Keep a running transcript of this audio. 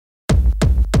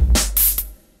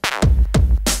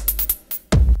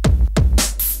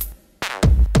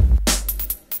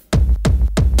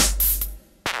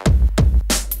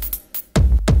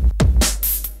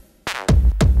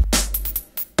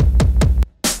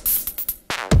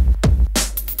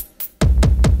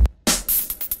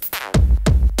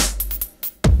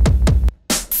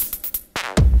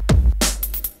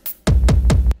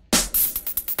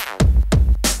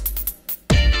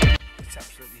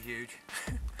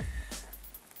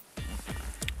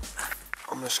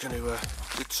I'm just going to,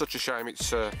 it's such a shame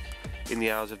it's in the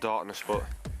hours of darkness, but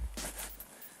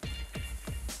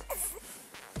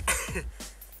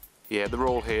yeah, the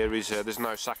rule here is there's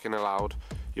no sacking allowed.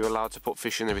 You're allowed to put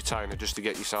fish in the retainer just to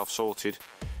get yourself sorted.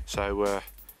 So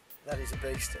that is a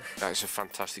beast. That is a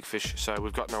fantastic fish. So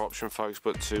we've got no option, folks,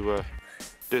 but to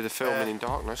do the filming in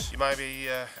darkness. You may be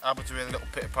able to hear the little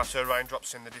pitter patter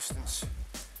raindrops in the distance.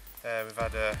 We've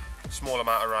had a small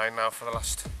amount of rain now for the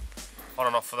last, on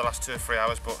and off for the last 2 or 3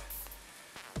 hours, but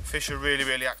fish are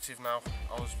really active now.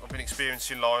 I've been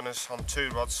experiencing liners on 2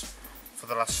 rods for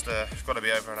the last, it's got to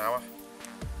be over an hour,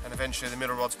 and eventually the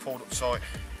middle rod's pulled up tight.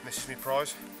 And this is my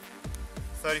prize.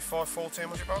 35-14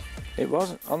 was it, Bob? It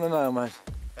was, on the nail, mate.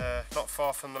 Not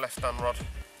far from the left-hand rod,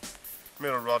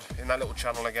 middle rod in that little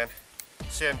channel again.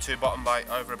 CM2 bottom bait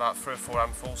over about 3 or 4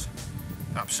 handfuls.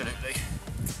 Absolutely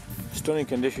stunning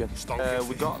condition.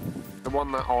 We got the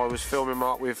one that I was filming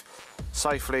Mark with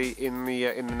safely in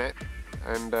the net,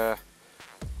 and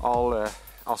I'll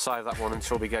save that one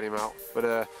until we get him out.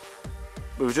 But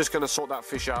we were just going to sort that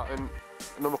fish out, and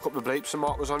another couple of bleeps, and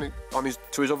Mark was on his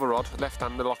to his other rod,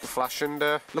 left-handed like a flash. And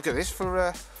look at this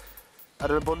for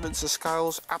an abundance of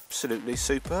scales, absolutely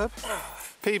superb.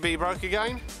 PB broke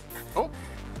again. Oh.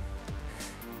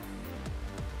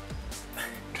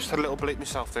 Just had a little bleep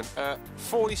myself then.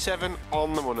 47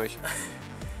 on the money.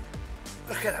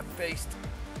 Look at that beast.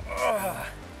 Oh.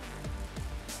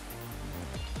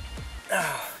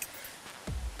 Oh.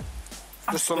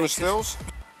 Just on the stills.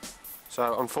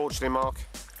 So unfortunately, Mark,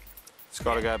 it's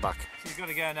got to go back. She's got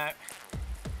to go now.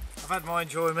 I've had my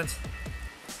enjoyment.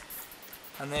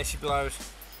 And there she blows.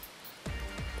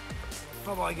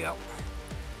 Bye bye, girl.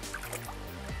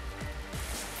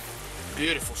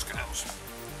 Beautiful scales.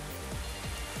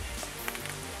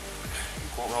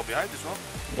 Quite well behaved as well.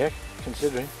 Yeah,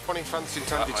 considering. Funny fancy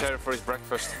tangy terror for his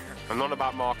breakfast. And not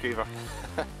about Mark either.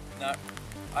 No,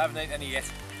 I haven't eaten any yet.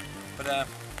 But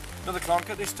another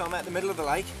clonker, this time out in the middle of the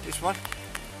lake, this one.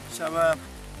 So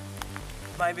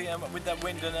maybe with that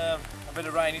wind and a bit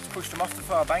of rain, it's pushed them off the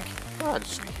far bank. Oh,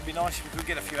 it could be nice if we could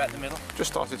get a few out in the middle.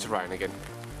 Just started to rain again.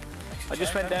 I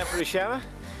just went down for a shower,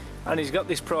 and he's got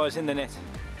this prize in the net,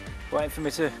 waiting for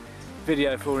me to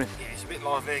video for him. Yeah, it's a bit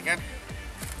lively again.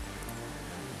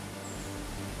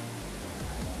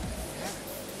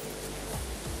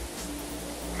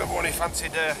 Another one he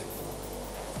fancied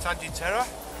tangy terror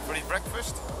for his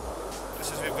breakfast.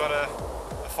 Just as we've got a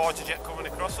fighter jet coming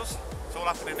across us. It's all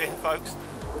happening here, folks.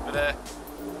 But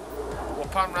we'll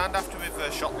pan round after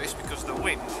we've shot this, because the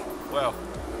wind, well,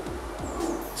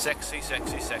 sexy.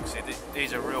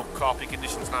 These are real carpy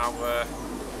conditions now.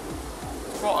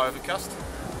 It's quite overcast.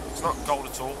 It's not cold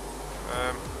at all.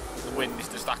 The wind is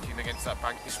just acting against that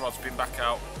bank. This rod's been back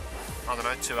out, I don't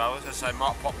know, 2 hours. As I say,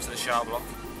 Mark popped to the shower block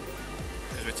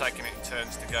because we're taking it in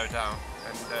turns to go down.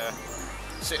 And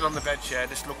sitting on the bed chair,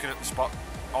 just looking at the spot,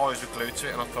 eyes were glued to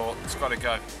it, and I thought, it's got to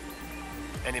go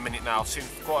any minute now. I've seen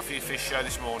quite a few fish show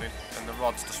this morning, and the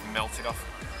rod's just melted off.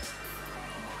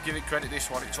 Give it credit,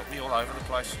 this one, it took me all over the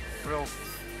place. Real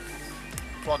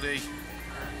ploddy,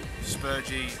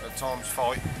 spurgy, at times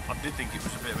fight. I did think it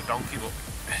was a bit of a donkey, but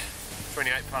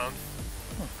 £28.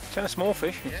 It's a small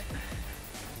fish. Yeah.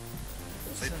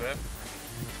 Superb.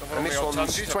 And this one's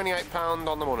 £28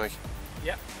 on the money.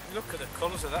 Yep, look at the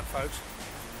colours of that, folks.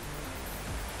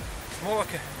 It's more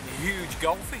like a huge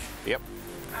goldfish. Yep.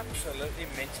 Absolutely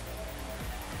mint.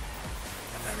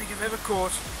 I don't think I've ever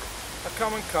caught a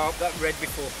common carp that red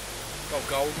before. Well,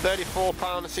 gold.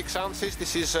 £34 6 ounces.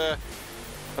 This is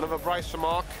another brace for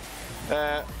Mark.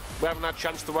 We haven't had a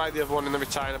chance to weigh the other one in the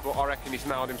retainer, but I reckon he's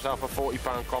nailed himself a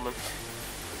 £40 common.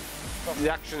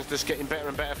 The action's just getting better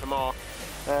and better for Mark.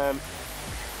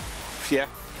 Yeah.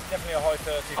 Definitely a high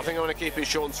 30. I think I'm going to keep it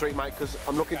short and sweet, mate, because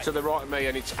I'm looking to the right of me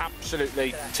and it's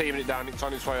absolutely teaming it down. It's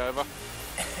on its way over.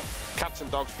 Cats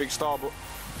and dogs, big star, but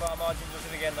far margin does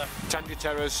it again though. Tangy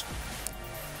terrors.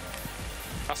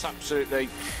 That's absolutely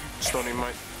stunning,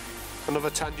 mate. Another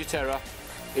Tangy terror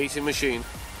eating machine.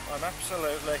 I'm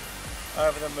absolutely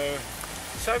over the moon.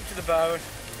 Soaked to the bone.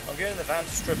 I'm getting the van to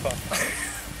strip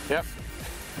off. Yep.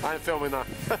 I ain't filming that.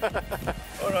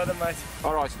 Alright then, mate.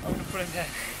 Alright. I'm going to put him down.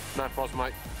 No problems,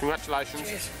 mate. Congratulations.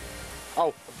 Cheers.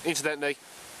 Oh, incidentally,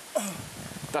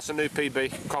 that's a new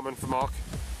PB, common for Mark.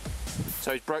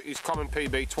 So he's broke his common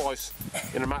PB twice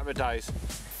in a matter of days.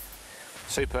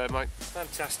 Superb, mate.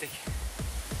 Fantastic.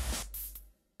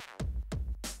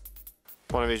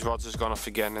 One of his rods has gone off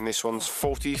again, and this one's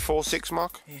 44.6,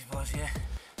 Mark. He was, yeah.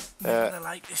 Middle of the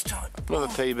lake this time. Another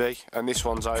PB, and this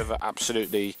one's over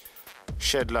absolutely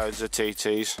shed loads of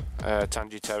TTs,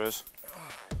 Tangy terrors.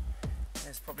 There's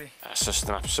There's probably... That's just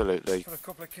an absolutely... Put a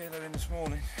couple of kilo in this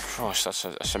morning. Christ,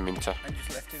 that's a minter. And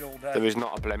just left it all day. There is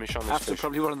not a blemish on this After fish.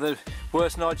 probably one of the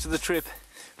worst nights of the trip.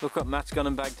 Look what Matt's gone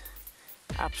and bagged.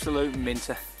 Absolute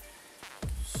minter.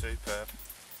 Superb.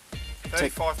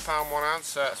 £35 1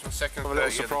 ounce, that's my second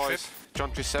 30 of the trip.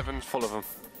 John Tree 7's full of them.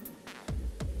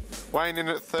 Weighing in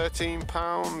at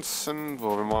 £13 and,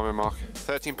 well, remind me, Mark,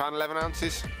 £13 11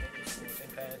 ounces?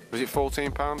 Was it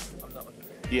 £14? I'm not...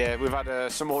 Yeah, we've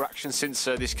had some more action since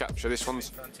this capture. This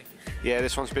one's, yeah,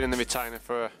 this one's been in the retainer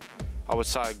for, I would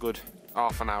say, a good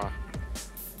half an hour.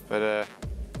 But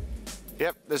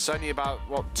yep, there's only about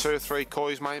what 2 or 3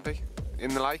 koi's maybe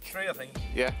in the lake. 3, I think.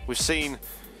 Yeah, we've seen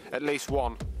at least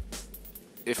 1,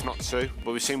 if not 2,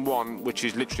 but we've seen 1 which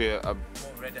is literally a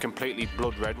completely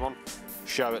blood red one.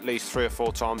 Show at least 3 or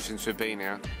 4 times since we've been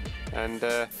here, and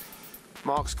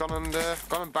Mark's gone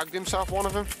and bagged himself one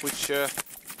of them, which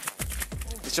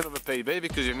it's another PB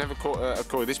because you've never caught a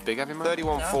koi this big, have you, Mark?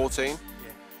 31.14. Yeah.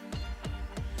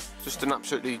 Just an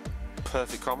absolutely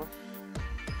perfect common.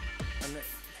 And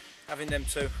having them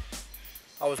 2,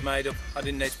 I was made up. I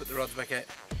didn't need to put the rods back out.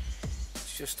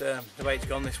 It's just the way it's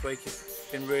gone this week.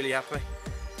 I've been really happy.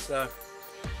 So,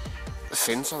 The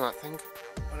fins on that thing.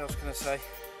 what else can I say?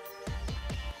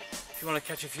 If you want to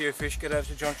catch a few fish, get over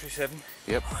to John Tree 7.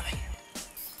 Yep.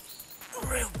 A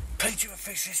real peach of a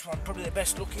fish, this one. Probably the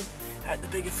best looking out of the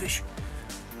bigger fish.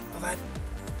 I've had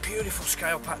beautiful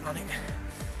scale pattern on it.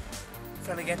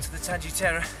 Fell against the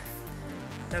Tangiterra.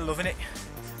 They're loving it.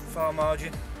 Far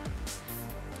margin.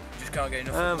 Just can't get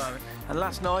enough at the moment. And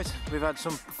last night we've had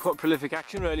some quite prolific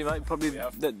action, really, mate. Probably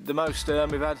the most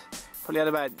we've had. Probably had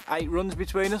about 8 runs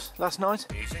between us last night.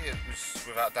 Easy. It was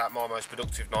without doubt my most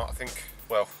productive night, I think.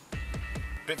 Well,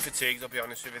 a bit fatigued, I'll be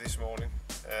honest with you, this morning.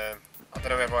 I don't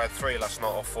know whether I had 3 last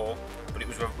night or 4, but it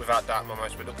was without doubt my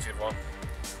most productive one.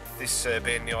 This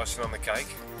being the icing on the cake.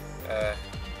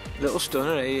 Little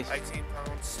stunner, eh? £18.7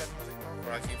 was it,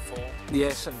 or 18.4?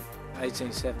 Yes,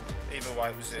 18.7. Either way,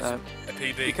 it was a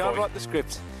PB. You can't write the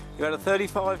script. You had a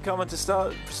 35 comment to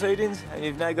start proceedings, and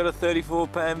you've now got a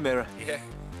 £34 mirror. Yeah.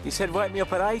 You said wake me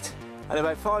up at 8, and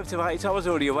about 5 to 8 I was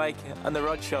already awake, and the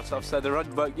rod shot off, so the rod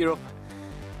woke you up.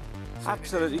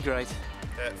 Absolutely great.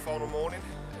 Final morning,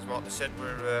 as Mark said,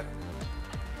 we're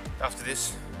after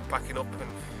this packing up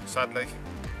and sadly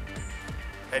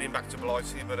heading back to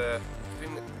Blighty, but it's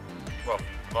been, well,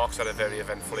 Mark's had a very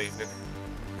eventful evening.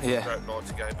 Yeah. Great night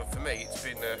again, but for me it's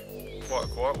been quite a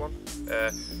quiet one.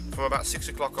 From about 6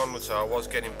 o'clock onwards I was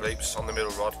getting bleeps on the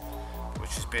middle rod,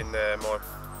 which has been my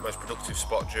most productive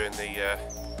spot during the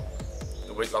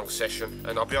week-long session,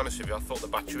 and I'll be honest with you, I thought the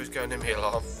battery was going to me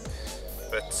alarm,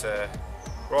 but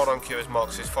right on cue, as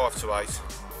Mark says, 5 to 8,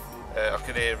 I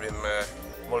could hear him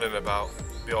mulling about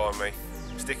behind me,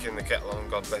 sticking the kettle on,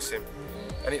 God bless him,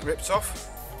 and it ripped off.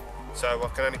 So I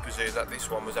can only presume that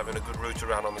this one was having a good route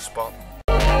around on the spot.